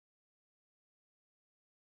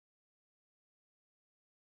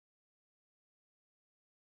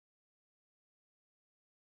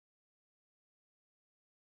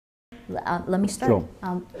Let me start.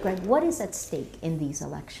 Sure. Greg, what is at stake in these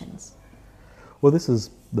elections? Well, this is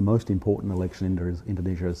the most important election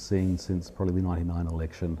Indonesia has seen since probably the '99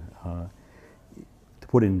 election. To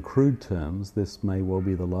put in crude terms, this may well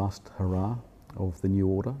be the last hurrah of the new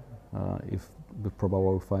order. If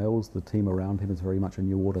Prabowo fails, the team around him is very much a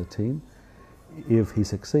new order team. If he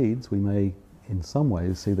succeeds, we may in some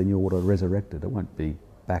ways see the new order resurrected. It won't be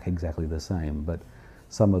back exactly the same, but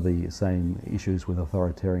some of the same issues with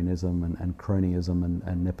authoritarianism and cronyism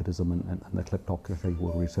and nepotism and the kleptocracy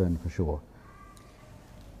will return for sure.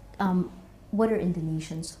 What are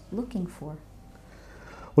Indonesians looking for?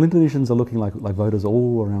 Well, Indonesians are looking like voters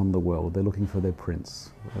all around the world. They're looking for their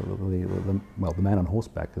prince. The man on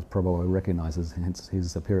horseback, as Prabowo recognises, hence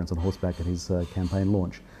his appearance on horseback at his campaign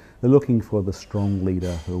launch. They're looking for the strong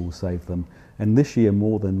leader who will save them. And this year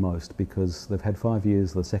more than most, because they've had 5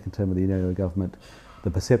 years, the second term of the Yudhoyono government,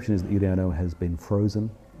 the perception is that Yudhoyono has been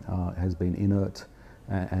frozen, has been inert,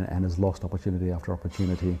 and has lost opportunity after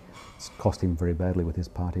opportunity. It's cost him very badly with his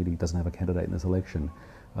party. He doesn't have a candidate in this election.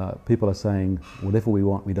 People are saying, whatever we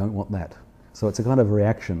want, we don't want that. So it's a kind of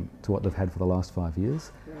reaction to what they've had for the last 5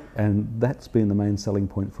 years. And that's been the main selling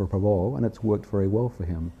point for Prabowo, and it's worked very well for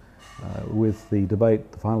him. With the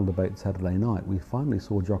debate, the final debate Saturday night, we finally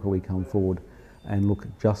saw Jokowi come forward and look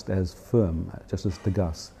just as firm, just as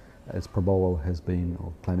tegas as Prabowo has been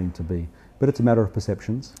or claiming to be. But it's a matter of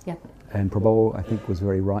perceptions. Yep. And Prabowo, I think, was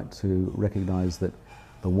very right to recognise that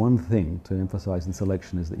the one thing to emphasise in this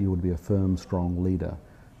election is that you would be a firm, strong leader.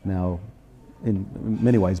 Now, in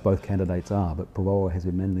many ways, both candidates are, but Prabowo has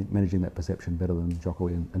been managing that perception better than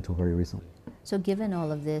Jokowi until very recently. So given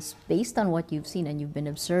all of this, based on what you've seen and you've been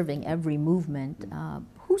observing every movement,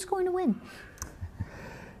 who's going to win?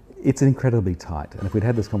 It's incredibly tight. And if we'd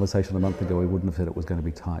had this conversation a month ago, we wouldn't have said it was going to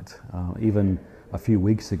be tight. Even a few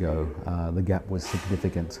weeks ago, the gap was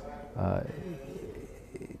significant.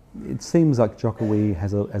 It seems like Jokowi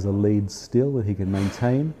has a lead still that he can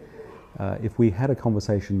maintain. If we had a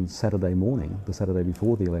conversation Saturday morning, the Saturday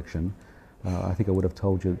before the election, I think I would have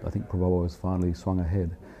told you, I think Prabowo has finally swung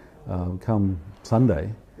ahead. Come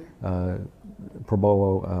Sunday,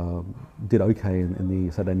 Prabowo did okay in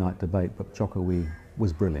the Saturday night debate, but Jokowi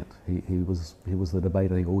was brilliant. He was the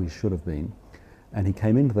debater he always should have been. And he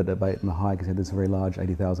came into the debate in the high, he had this very large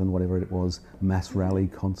 80,000, whatever it was, mass rally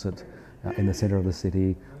concert in the centre of the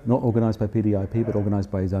city, not organised by PDIP, but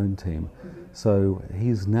organised by his own team. So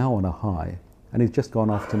he's now on a high, and he's just gone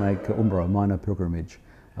off to make Umrah, a minor pilgrimage,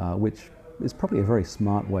 which is probably a very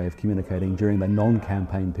smart way of communicating during the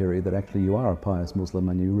non-campaign period that actually you are a pious Muslim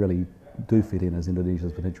and you really do fit in as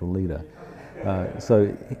Indonesia's potential leader.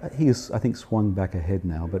 So he is, I think, swung back ahead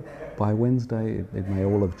now, but by Wednesday it may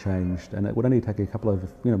all have changed, and it would only take a couple of,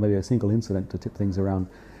 maybe a single incident to tip things around.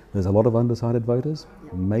 There's a lot of undecided voters,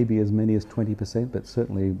 maybe as many as 20%, but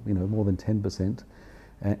certainly more than 10%.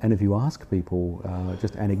 And if you ask people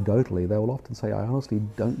just anecdotally, they will often say, I honestly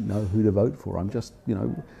don't know who to vote for. I'm just,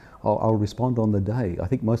 I'll respond on the day. I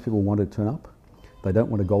think most people want to turn up. They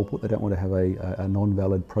don't want to golput. They don't want to have a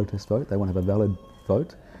non-valid protest vote. They want to have a valid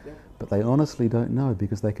vote. But they honestly don't know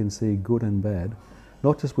because they can see good and bad,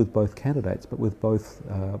 not just with both candidates, but with both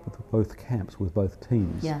camps, with both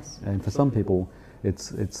teams. Yes. And for some people, it's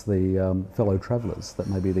the fellow travellers that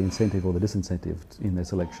may be the incentive or the disincentive in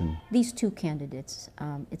this election. These two candidates,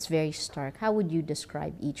 it's very stark. How would you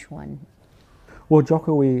describe each one? Well,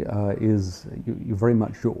 Jokowi is you're very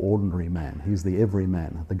much your ordinary man. He's the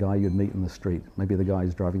everyman, the guy you'd meet in the street, maybe the guy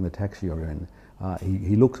who's driving the taxi you're in.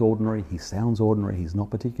 He looks ordinary, he sounds ordinary, he's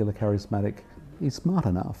not particularly charismatic. He's smart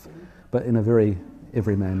enough, but in a very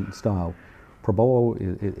everyman style. Prabowo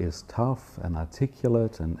is tough and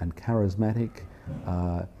articulate and charismatic.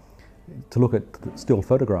 To look at still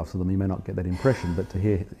photographs of them, you may not get that impression, but to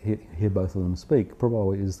hear both of them speak,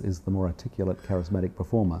 Prabowo is the more articulate, charismatic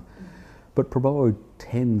performer. But Prabowo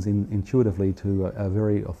tends intuitively to a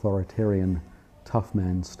very authoritarian, tough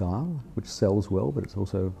man style, which sells well, but it's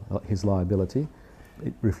also his liability.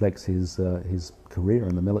 It reflects his career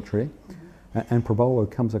in the military. And Prabowo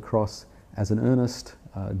comes across as an earnest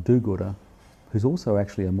do-gooder who's also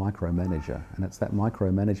actually a micromanager. And it's that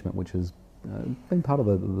micromanagement which has been part of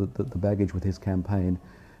the baggage with his campaign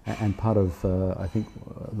and part of, I think,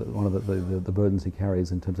 one of the burdens he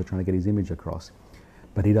carries in terms of trying to get his image across.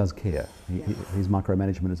 But he does care. His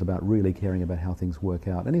micromanagement is about really caring about how things work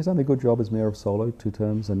out. And he's done a good job as mayor of Solo, 2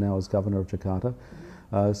 terms, and now as governor of Jakarta.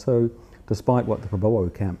 So despite what the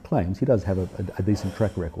Prabowo camp claims, he does have a decent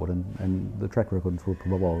track record, and the track record for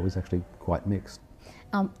Prabowo is actually quite mixed.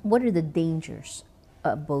 What are the dangers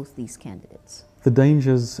of both these candidates? The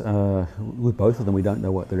dangers with both of them, we don't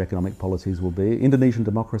know what their economic policies will be. Indonesian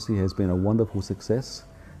democracy has been a wonderful success,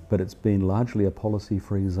 but it's been largely a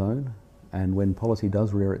policy-free zone. And when policy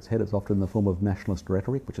does rear its head, it's often in the form of nationalist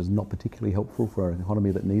rhetoric, which is not particularly helpful for an economy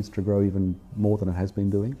that needs to grow even more than it has been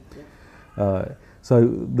doing. So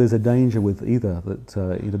there's a danger with either that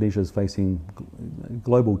Indonesia is facing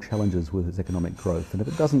global challenges with its economic growth, and if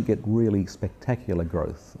it doesn't get really spectacular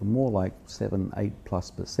growth, more like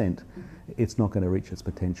 7–8+%, it's not going to reach its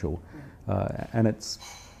potential, and it's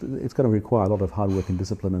going to require a lot of hard work and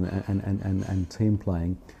discipline and team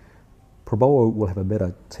playing. Prabowo will have a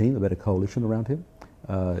better team, a better coalition around him.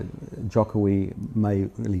 Jokowi may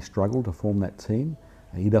really struggle to form that team.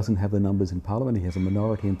 He doesn't have the numbers in Parliament, he has a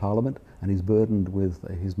minority in Parliament, and he's burdened with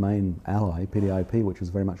his main ally, PDIP, which is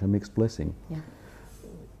very much a mixed blessing. Yeah.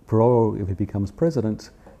 Prabowo, if he becomes president,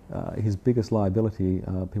 his biggest liability,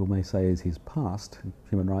 people may say, is his past,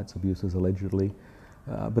 human rights abuses allegedly,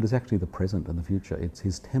 but it's actually the present and the future. It's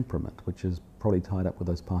his temperament, which is probably tied up with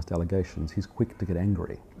those past allegations. He's quick to get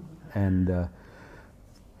angry, and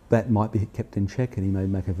that might be kept in check, and he may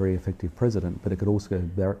make a very effective president, but it could also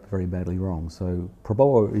go very badly wrong. So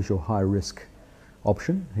Prabowo is your high-risk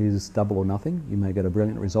option. He's double or nothing. You may get a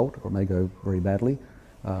brilliant result, or it may go very badly.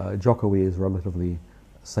 Jokowi is relatively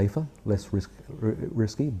safer, less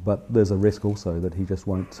risky, but there's a risk also that he just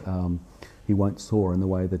won't soar in the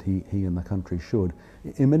way that he and the country should.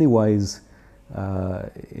 In many ways,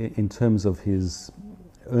 in terms of his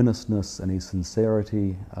earnestness and his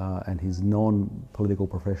sincerity and his non-political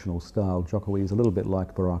professional style, Jokowi is a little bit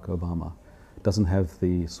like Barack Obama. Doesn't have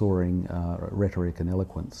the soaring rhetoric and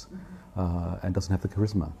eloquence, and doesn't have the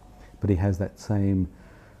charisma, but he has that same,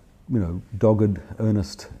 dogged,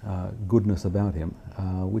 earnest goodness about him,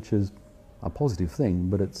 which is a positive thing,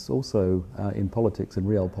 but it's also in politics, in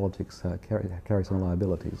real politics, carries some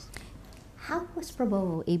liabilities. How was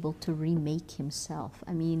Prabowo able to remake himself?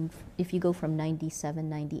 I mean, if you go from 97,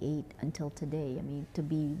 98 until today, I mean, to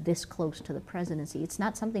be this close to the presidency, it's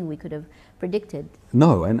not something we could have predicted.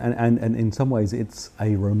 No, and in some ways it's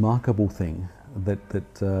a remarkable thing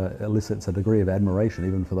that elicits a degree of admiration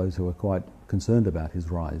even for those who are quite concerned about his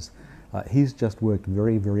rise. He's just worked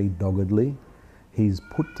very, very doggedly. He's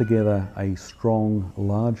put together a strong,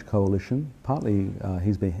 large coalition. Partly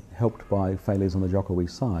he's been helped by failures on the Jokowi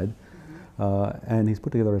side. And he's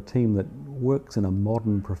put together a team that works in a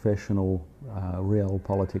modern, professional,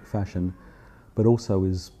 realpolitik fashion, but also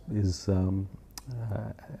is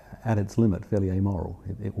at its limit, fairly amoral.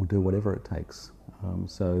 It will do whatever it takes.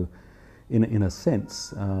 So, in a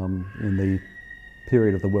sense, in the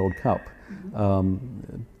period of the World Cup,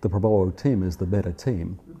 the Prabowo team is the better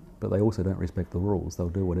team, but they also don't respect the rules. They'll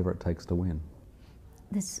do whatever it takes to win.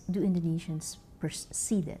 Do Indonesians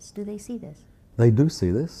see this? Do they see this? They do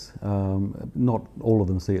see this. Not all of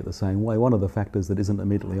them see it the same way. One of the factors that isn't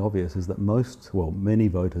immediately obvious is that many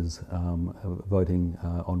voters voting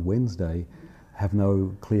on Wednesday have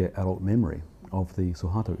no clear adult memory of the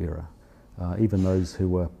Suharto era. Even those who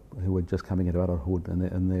were just coming into adulthood,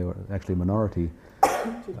 and they're actually a minority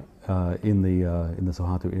in the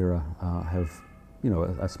Suharto era, have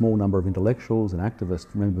a small number of intellectuals and activists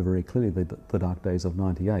remember very clearly the dark days of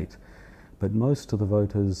 '98. But most of the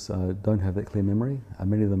voters don't have that clear memory, and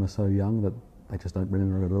many of them are so young that they just don't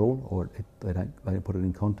remember it at all, or they don't put it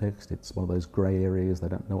in context. It's one of those grey areas. They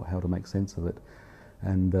don't know how to make sense of it,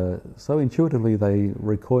 and so intuitively they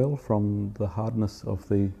recoil from the hardness of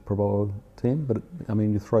the Prabowo team. But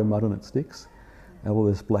you throw mud and it sticks, and all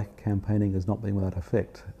this black campaigning has not been without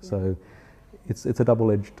effect. Yeah. So it's a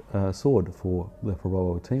double-edged sword for the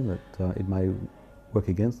Prabowo team that it may work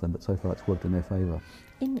against them, but so far it's worked in their favour.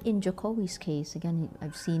 In Jokowi's case, again,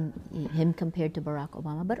 I've seen him compared to Barack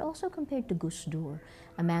Obama, but also compared to Gus Dur,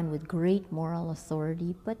 a man with great moral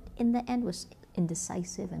authority, but in the end was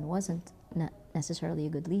indecisive and wasn't necessarily a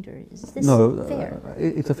good leader. Is this fair?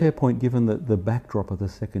 It's a fair point, given that the backdrop of the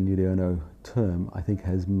second Yudhoyono term, I think,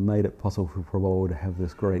 has made it possible for Prabowo to have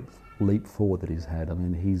this great leap forward that he's had. I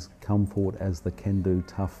mean, he's come forward as the can-do,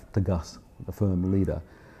 tough, tegas, the firm leader.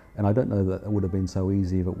 And I don't know that it would have been so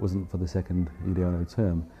easy if it wasn't for the second Yudhoyono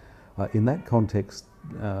term. In that context,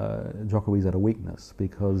 Jokowi's at a weakness,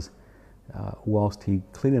 because whilst he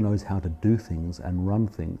clearly knows how to do things and run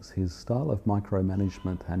things, his style of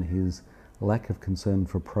micromanagement and his lack of concern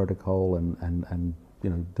for protocol and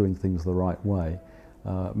doing things the right way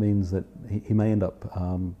means that he may end up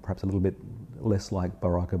perhaps a little bit less like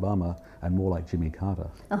Barack Obama and more like Jimmy Carter.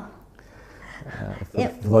 Oh.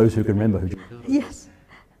 For those who can remember who Jimmy Carter is. Yes.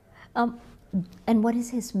 And what is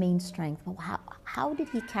his main strength? how did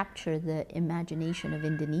he capture the imagination of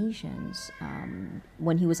Indonesians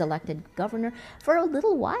when he was elected governor? For a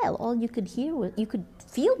little while, all you could hear was, you could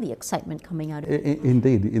feel the excitement coming out of it.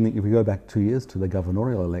 Indeed, if we go back 2 years to the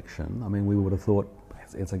gubernatorial election, I mean, we would have thought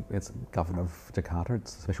it's governor of Jakarta,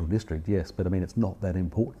 it's a special district, yes, but I mean, it's not that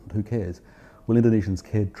important, who cares? Well, Indonesians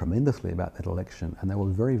cared tremendously about that election, and they were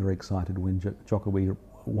very, very excited when Jokowi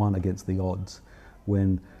won against the odds,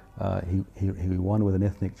 when he won with an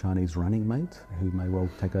ethnic Chinese running mate, who may well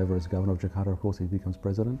take over as governor of Jakarta, of course, if he becomes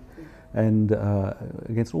president, and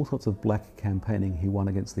against all sorts of black campaigning, he won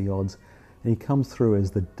against the odds, and he comes through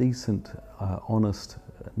as the decent, honest,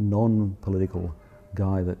 non-political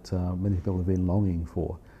guy that many people have been longing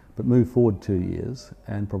for. But move forward 2 years,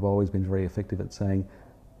 and Prabowo has been very effective at saying,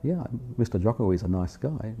 yeah, Mr. Jokowi is a nice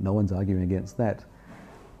guy, no one's arguing against that,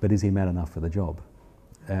 but is he man enough for the job?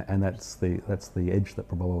 And that's the edge that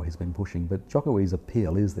Prabowo has been pushing. But Jokowi's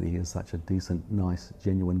appeal is that he is such a decent, nice,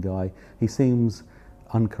 genuine guy. He seems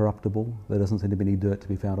uncorruptible. There doesn't seem to be any dirt to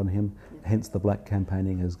be found on him. Hence the black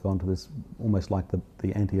campaigning has gone to this, almost like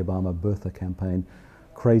the anti-Obama birther campaign,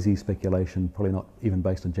 crazy speculation, probably not even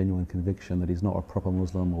based on genuine conviction that he's not a proper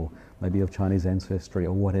Muslim or maybe of Chinese ancestry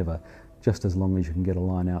or whatever, just as long as you can get a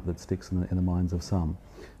line out that sticks in the minds of some.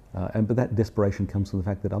 But that desperation comes from the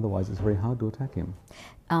fact that otherwise it's very hard to attack him.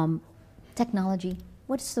 Technology.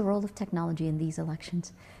 What is the role of technology in these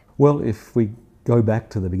elections? Well, if we go back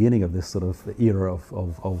to the beginning of this sort of era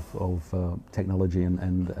of technology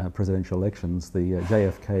and presidential elections, the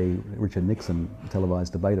JFK Richard Nixon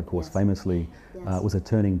televised debate, of course, famously was a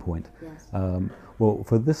turning point. Well,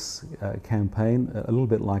 for this campaign, a little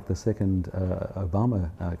bit like the second Obama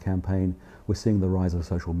campaign, we're seeing the rise of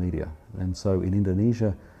social media. And so in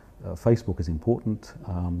Indonesia, Facebook is important,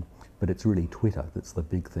 but it's really Twitter that's the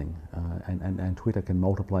big thing. And Twitter can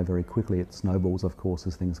multiply very quickly. It snowballs, of course,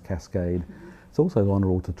 as things cascade. It's also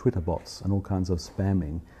vulnerable to Twitter bots and all kinds of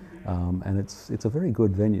spamming. And it's a very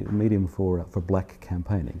good medium for black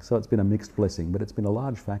campaigning. So it's been a mixed blessing, but it's been a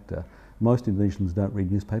large factor. Most Indonesians don't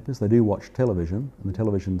read newspapers. They do watch television, and the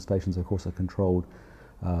television stations, of course, are controlled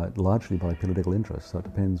largely by political interests. So it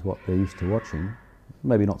depends what they're used to watching.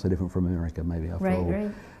 Maybe not so different from America, maybe, after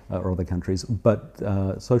all, or other countries. But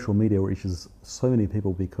social media reaches so many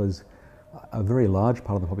people because a very large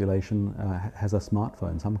part of the population has a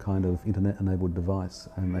smartphone, some kind of internet-enabled device,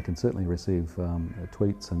 and they can certainly receive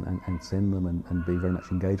tweets and send them and be very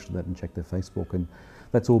much engaged with that and check their Facebook, and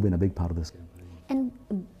that's all been a big part of this campaign.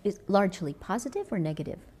 And is largely positive or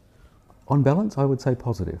negative? On balance, I would say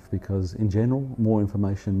positive, because in general, more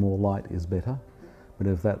information, more light is better. But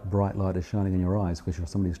if that bright light is shining in your eyes because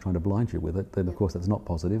somebody's trying to blind you with it, then of course that's not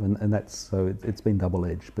positive, and that's, so it's been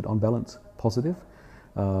double-edged. But on balance, positive.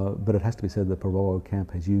 But it has to be said the Prabowo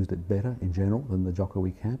camp has used it better in general than the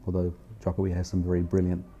Jokowi camp, although Jokowi has some very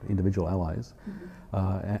brilliant individual allies,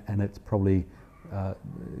 and it's probably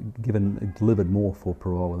delivered more for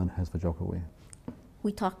Prabowo than it has for Jokowi.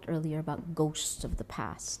 We talked earlier about ghosts of the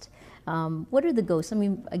past. What are the ghosts? I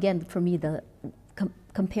mean, again, for me,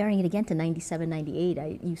 comparing it again to 97, 98,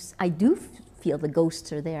 I do feel the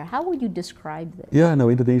ghosts are there. How would you describe this? Yeah, no,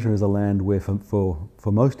 Indonesia is a land where for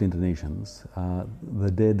most Indonesians, the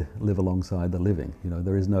dead live alongside the living. You know,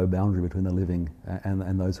 there is no boundary between the living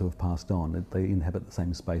and those who have passed on. They inhabit the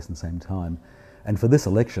same space and same time. And for this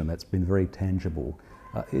election, that's been very tangible.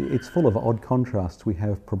 It's full of odd contrasts. We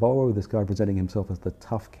have Prabowo, this guy presenting himself as the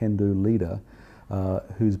tough can-do leader,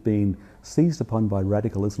 who's been seized upon by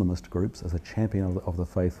radical Islamist groups as a champion of the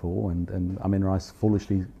faithful, and Amin Rais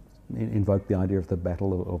foolishly invoked the idea of the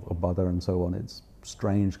Battle of Badr and so on. It's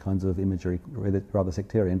strange kinds of imagery, rather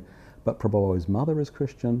sectarian. But Prabowo's mother is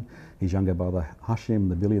Christian, his younger brother Hashim,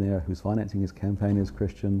 the billionaire who's financing his campaign, is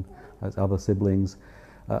Christian, has other siblings.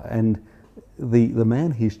 And the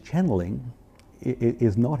man he's channeling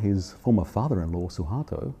is not his former father-in-law,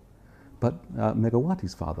 Suharto, but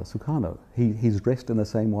Megawati's father, Sukarno. He's dressed in the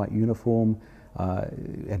same white uniform.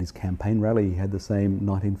 At his campaign rally, he had the same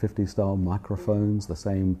 1950s-style microphones, the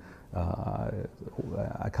same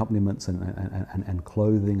accompaniments and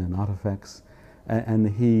clothing and artifacts. And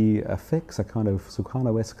he affects a kind of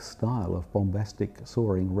Sukarno-esque style of bombastic,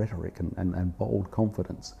 soaring rhetoric and bold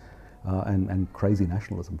confidence and crazy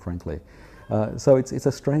nationalism, frankly. So it's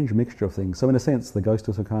a strange mixture of things. So in a sense, the ghost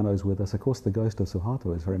of Sukarno is with us. Of course, the ghost of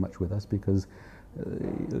Suharto is very much with us because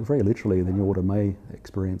very literally the New Order may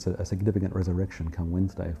experience a significant resurrection come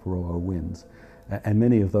Wednesday if Prabowo wins. And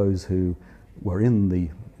many of those who were in the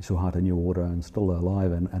Suharto New Order and still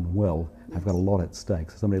alive and well have got a lot at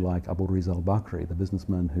stake. So somebody like Abu Rizal Bakri, the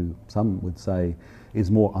businessman who some would say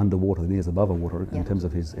is more underwater than he is above water in terms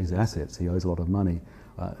of his assets. He owes a lot of money.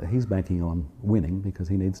 he's banking on winning because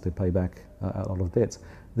he needs to pay back a lot of debts.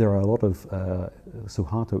 There are a lot of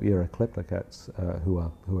Suharto-era kleptocrats who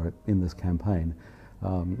are in this campaign.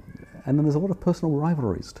 And then there's a lot of personal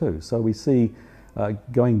rivalries too. So we see,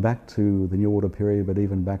 going back to the New Order period, but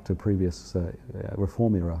even back to previous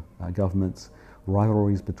Reform-era governments,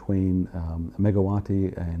 rivalries between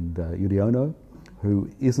Megawati and Yudhoyono, who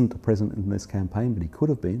isn't present in this campaign, but he could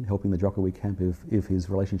have been, helping the Jokowi camp if his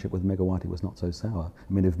relationship with Megawati was not so sour.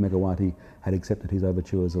 I mean, if Megawati had accepted his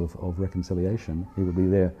overtures of reconciliation, he would be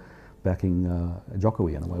there backing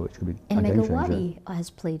Jokowi in a way which could be and a game changer. Megawati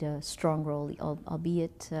has played a strong role,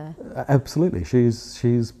 albeit... Absolutely.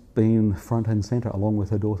 She's been front and centre along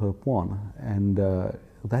with her daughter Puan, and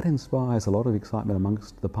that inspires a lot of excitement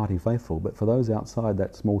amongst the party faithful, but for those outside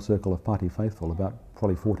that small circle of party faithful, about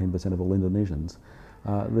probably 14% of all Indonesians,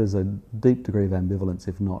 there's a deep degree of ambivalence,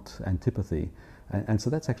 if not antipathy, and so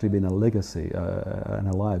that's actually been a legacy and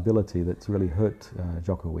a liability that's really hurt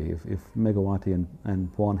Jokowi. If Megawati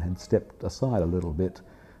and Puan had stepped aside a little bit,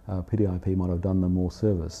 PDIP might have done them more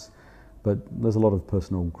service. But there's a lot of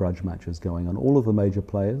personal grudge matches going on. All of the major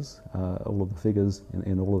players, all of the figures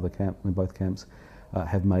in all of the in both camps,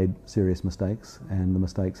 have made serious mistakes, and the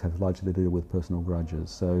mistakes have largely to do with personal grudges.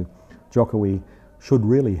 So Jokowi should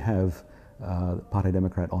really have Partai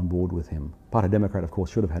Demokrat on board with him. Partai Demokrat, of course,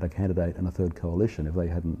 should have had a candidate and a third coalition if they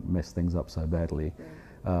hadn't messed things up so badly.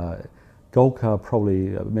 Golkar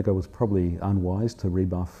Mega was probably unwise to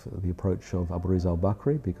rebuff the approach of Abu Rizal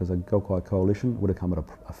Bakri, because a Golkar coalition would have come at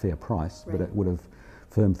a fair price, but it would have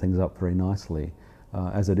firmed things up very nicely.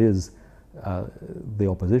 As it is, the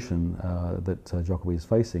opposition that Jokowi is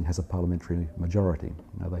facing has a parliamentary majority.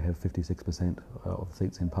 They have 56% of the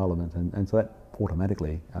seats in parliament, and so that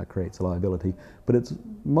automatically creates a liability. But it's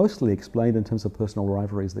mostly explained in terms of personal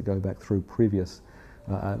rivalries that go back through previous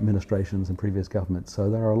administrations and previous governments. So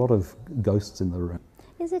there are a lot of ghosts in the room.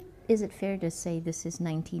 Is it fair to say this is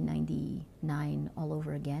 1999 all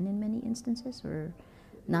over again in many instances, or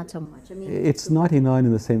not so much? I mean, it's 99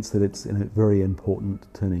 in the sense that it's in a very important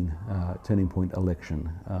turning point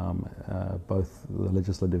election. Both the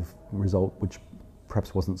legislative result, which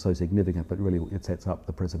perhaps wasn't so significant, but really it sets up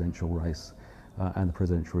the presidential race, and the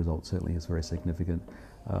presidential result certainly is very significant.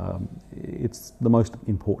 It's the most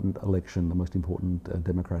important election, the most important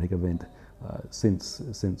democratic event since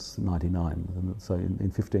 99. And so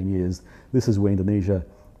in 15 years, this is where Indonesia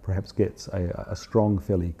perhaps gets a strong,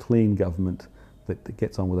 fairly clean government that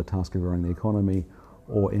gets on with the task of growing the economy,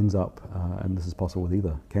 or ends up, and this is possible with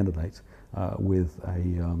either candidate, with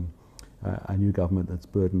a new government that's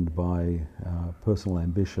burdened by personal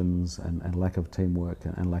ambitions and lack of teamwork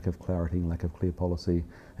and lack of clarity and lack of clear policy,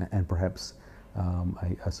 and perhaps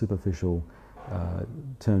a superficial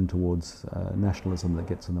turn towards nationalism that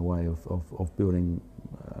gets in the way of building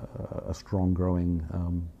a strong, growing,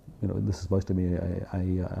 this is supposed to be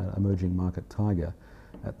a emerging market tiger.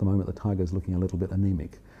 At the moment, the tiger is looking a little bit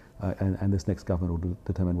anemic, and this next government will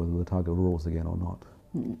determine whether the tiger rules again or not.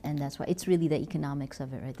 And that's why it's really the economics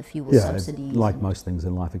of it, right? The fuel subsidies. Like most things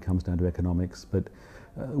in life, it comes down to economics. But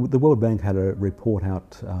the World Bank had a report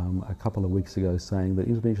out a couple of weeks ago saying that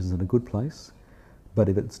Indonesia is in a good place, but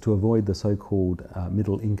if it's to avoid the so-called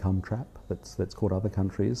middle income trap that's caught other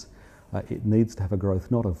countries, it needs to have a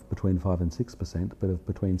growth not of between 5 and 6%, but of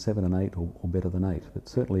between 7 and 8, or better than 8. But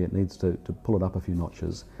certainly it needs to pull it up a few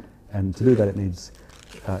notches, and to do that it needs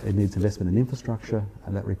investment in infrastructure,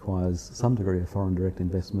 and that requires some degree of foreign direct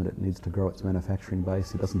investment. It needs to grow its manufacturing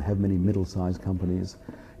base. It doesn't have many middle-sized companies.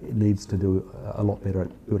 It needs to do a lot better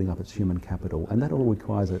at building up its human capital, and that all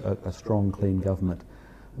requires a strong, clean government.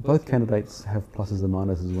 Both candidates have pluses and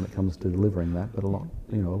minuses when it comes to delivering that, but a lot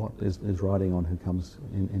is riding on who comes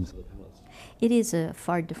in. It is a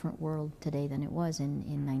far different world today than it was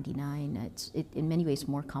in '99. It's in many ways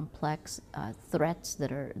more complex, threats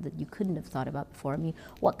that you couldn't have thought about before. I mean,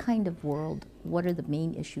 what kind of world, what are the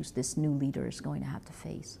main issues this new leader is going to have to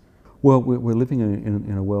face? Well, we're living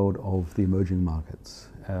in a world of the emerging markets,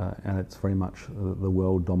 and it's very much the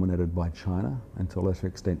world dominated by China, and to a lesser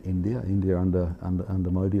extent India. India under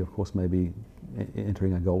Modi, of course, may be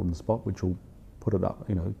entering a golden spot, which will put it up,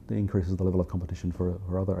 increases the level of competition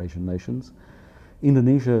for other Asian nations.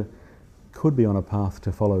 Indonesia could be on a path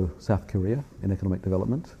to follow South Korea in economic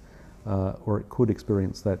development, or it could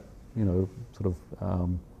experience that, sort of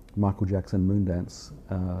Michael Jackson moondance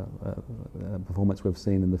performance we've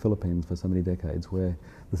seen in the Philippines for so many decades, where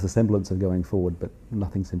there's a semblance of going forward, but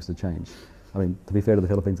nothing seems to change. I mean, to be fair to the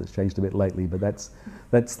Philippines, it's changed a bit lately, but that's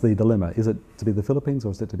the dilemma. Is it to be the Philippines,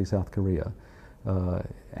 or is it to be South Korea?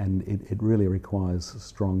 And it really requires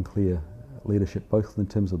strong, clear leadership, both in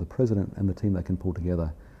terms of the president and the team they can pull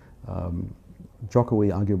together.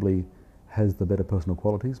 Jokowi arguably has the better personal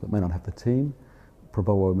qualities, but may not have the team.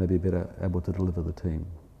 Prabowo may be better able to deliver the team.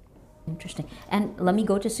 Interesting. And let me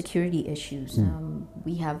go to security issues.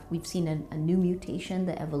 We've seen a new mutation,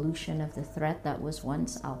 the evolution of the threat that was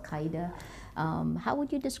once Al-Qaeda. How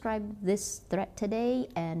would you describe this threat today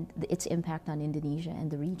and its impact on Indonesia and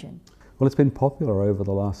the region? Well, it's been popular over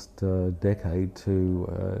the last decade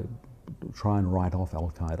to try and write off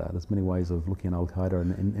Al-Qaeda. There's many ways of looking at Al-Qaeda,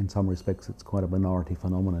 and in some respects it's quite a minority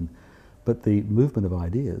phenomenon. But the movement of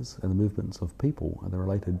ideas and the movements of people and the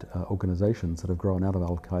related organisations that have grown out of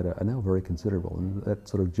Al-Qaeda are now very considerable, and that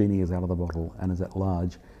sort of genie is out of the bottle and is at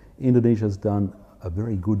large. Indonesia's done a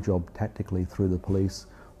very good job tactically through the police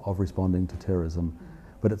of responding to terrorism,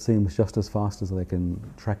 but it seems just as fast as they can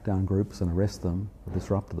track down groups and arrest them or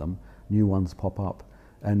disrupt them, new ones pop up.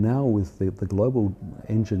 And now with the global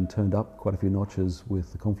engine turned up quite a few notches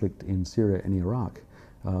with the conflict in Syria and Iraq,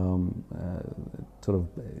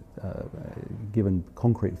 given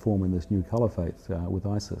concrete form in this new caliphate with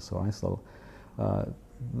ISIS or ISIL,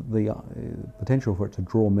 the potential for it to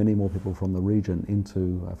draw many more people from the region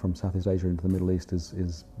from Southeast Asia into the Middle East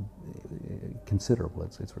is considerable.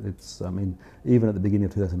 I mean, even at the beginning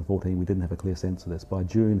of 2014, we didn't have a clear sense of this. By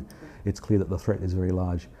June, it's clear that the threat is very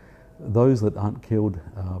large. Those that aren't killed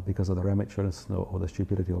because of their amateurism or their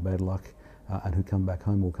stupidity or bad luck, and who come back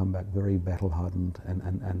home will come back very battle-hardened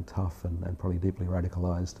and tough and probably deeply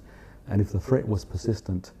radicalised. And if the threat was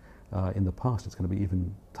persistent in the past, it's going to be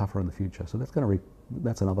even tougher in the future. So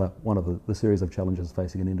that's another one of the series of challenges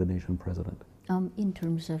facing an Indonesian president. In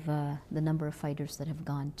terms of the number of fighters that have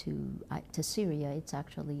gone to Syria, it's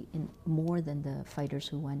actually more than the fighters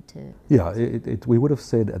who went to... Yeah, we would have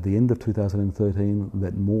said at the end of 2013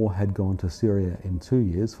 that more had gone to Syria in 2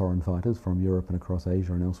 years, foreign fighters from Europe and across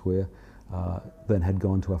Asia and elsewhere, than had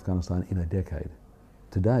gone to Afghanistan in a decade.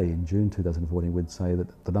 Today, in June 2014, we'd say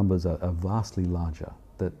that the numbers are vastly larger,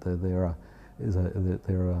 that there are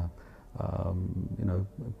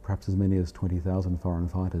perhaps as many as 20,000 foreign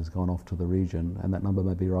fighters gone off to the region, and that number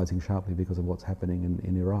may be rising sharply because of what's happening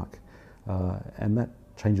in Iraq. And that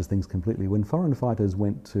changes things completely. When foreign fighters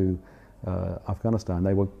went to Afghanistan,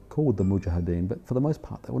 they were called the Mujahideen, but for the most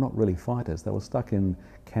part they were not really fighters. They were stuck in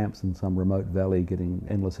camps in some remote valley getting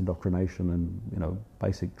endless indoctrination and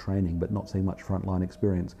basic training, but not seeing much frontline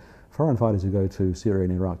experience. Foreign fighters who go to Syria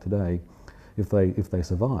and Iraq today, if they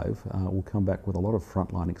survive, will come back with a lot of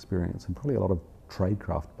frontline experience and probably a lot of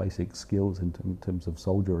tradecraft, basic skills in terms of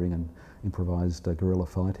soldiering and improvised guerrilla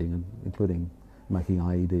fighting, and including making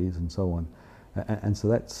IEDs and so on. And so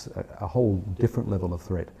that's a whole different level of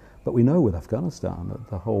threat. But we know with Afghanistan that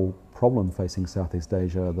the whole problem facing Southeast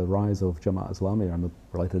Asia, the rise of Jamaat Islamiyah and the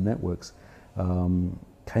related networks,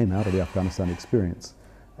 came out of the Afghanistan experience.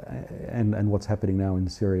 And what's happening now in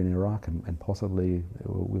Syria and Iraq, and possibly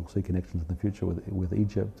we'll see connections in the future with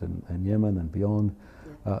Egypt and Yemen and beyond.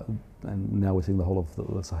 And now we're seeing the whole of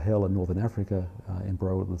the Sahel and Northern Africa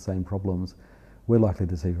embroiled with the same problems. We're likely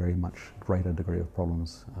to see a very much greater degree of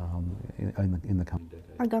problems in the coming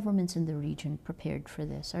decade. Are governments in the region prepared for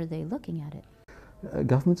this? Are they looking at it?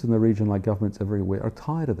 Governments in the region, like governments everywhere, are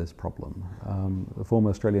tired of this problem. The former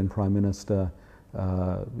Australian Prime Minister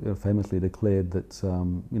famously declared that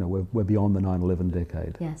we're beyond the 9/11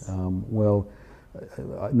 decade. Yes.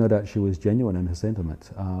 No doubt she was genuine in her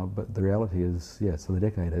sentiment, but the reality is, yes, so the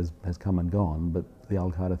decade has come and gone, but the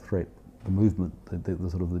Al-Qaeda threat, the movement, the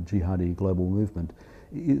sort of the jihadi global movement,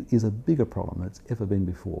 is a bigger problem than it's ever been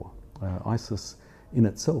before. ISIS in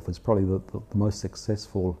itself is probably the most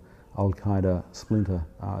successful Al-Qaeda splinter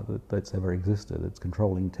that's ever existed. It's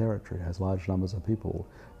controlling territory, it has large numbers of people.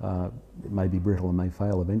 It may be brittle and may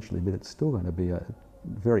fail eventually, but it's still going to be a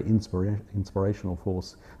very inspirational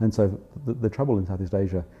force. And so the trouble in Southeast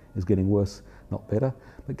Asia is getting worse, not better.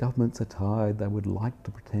 But governments are tired. They would like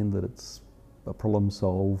to pretend that it's a problem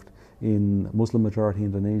solved. In Muslim-majority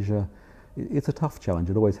Indonesia, it's a tough challenge.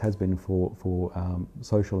 It always has been for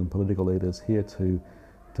social and political leaders here to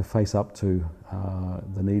face up to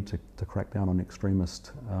the need to crack down on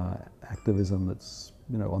extremist activism that's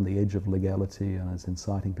on the edge of legality and is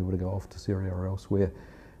inciting people to go off to Syria or elsewhere.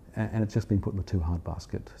 And it's just been put in the too hard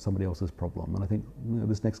basket, somebody else's problem. And I think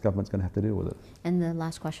this next government's going to have to deal with it. And the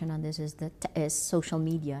last question on this is is social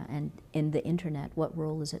media and in the internet, what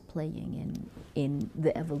role is it playing in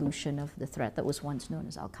the evolution of the threat that was once known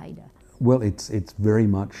as Al-Qaeda? Well, it's very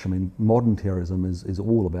much, modern terrorism is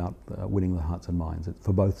all about winning the hearts and minds. It's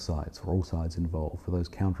for both sides, for all sides involved. For those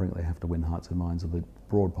countering it, they have to win hearts and minds of the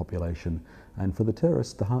broad population. And for the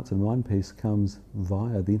terrorists, the hearts and mind piece comes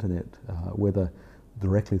via the internet, whether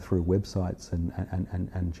directly through websites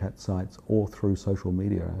and chat sites or through social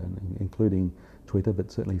media, including Twitter,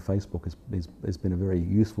 but certainly Facebook has been a very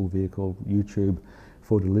useful vehicle, YouTube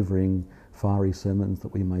for delivering fiery sermons that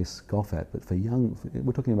we may scoff at. But for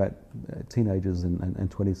we're talking about teenagers and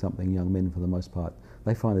 20-something young men for the most part,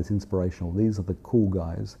 they find this inspirational. These are the cool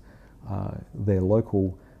guys. Their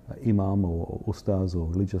local imam or ustaz or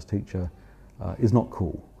religious teacher is not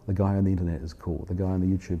cool. The guy on the internet is cool. The guy on the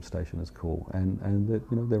YouTube station is cool, and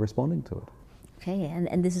they're responding to it. Okay,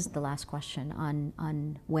 and this is the last question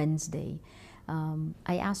on Wednesday.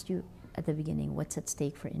 I asked you at the beginning what's at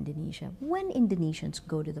stake for Indonesia. When Indonesians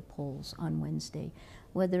go to the polls on Wednesday,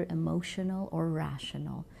 whether emotional or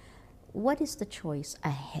rational, what is the choice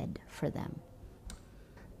ahead for them?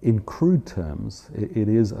 In crude terms, it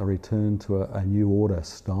is a return to a new order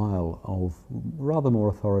style of rather more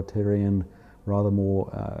authoritarian, rather more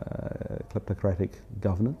kleptocratic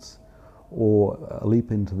governance, or a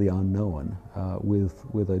leap into the unknown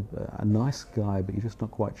with a nice guy, but you're just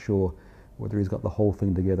not quite sure whether he's got the whole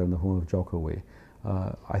thing together in the form of Jokowi.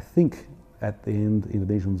 I think at the end,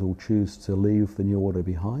 Indonesians will choose to leave the new order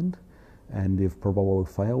behind, and if Prabowo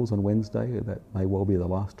fails on Wednesday, that may well be the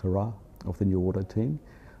last hurrah of the new order team.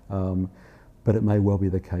 But it may well be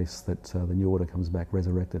the case that the new order comes back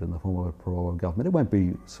resurrected in the form of a Prabowo government. It won't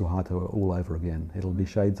be Suharto all over again. It'll be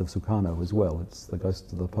shades of Sukarno as well. It's the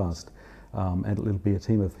ghosts of the past. And it'll be a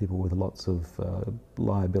team of people with lots of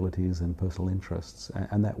liabilities and personal interests,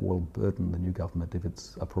 and that will burden the new government if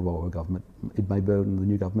it's a Prabowo government. It may burden the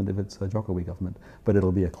new government if it's a Jokowi government, but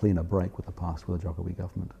it'll be a cleaner break with the past with a Jokowi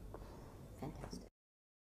government.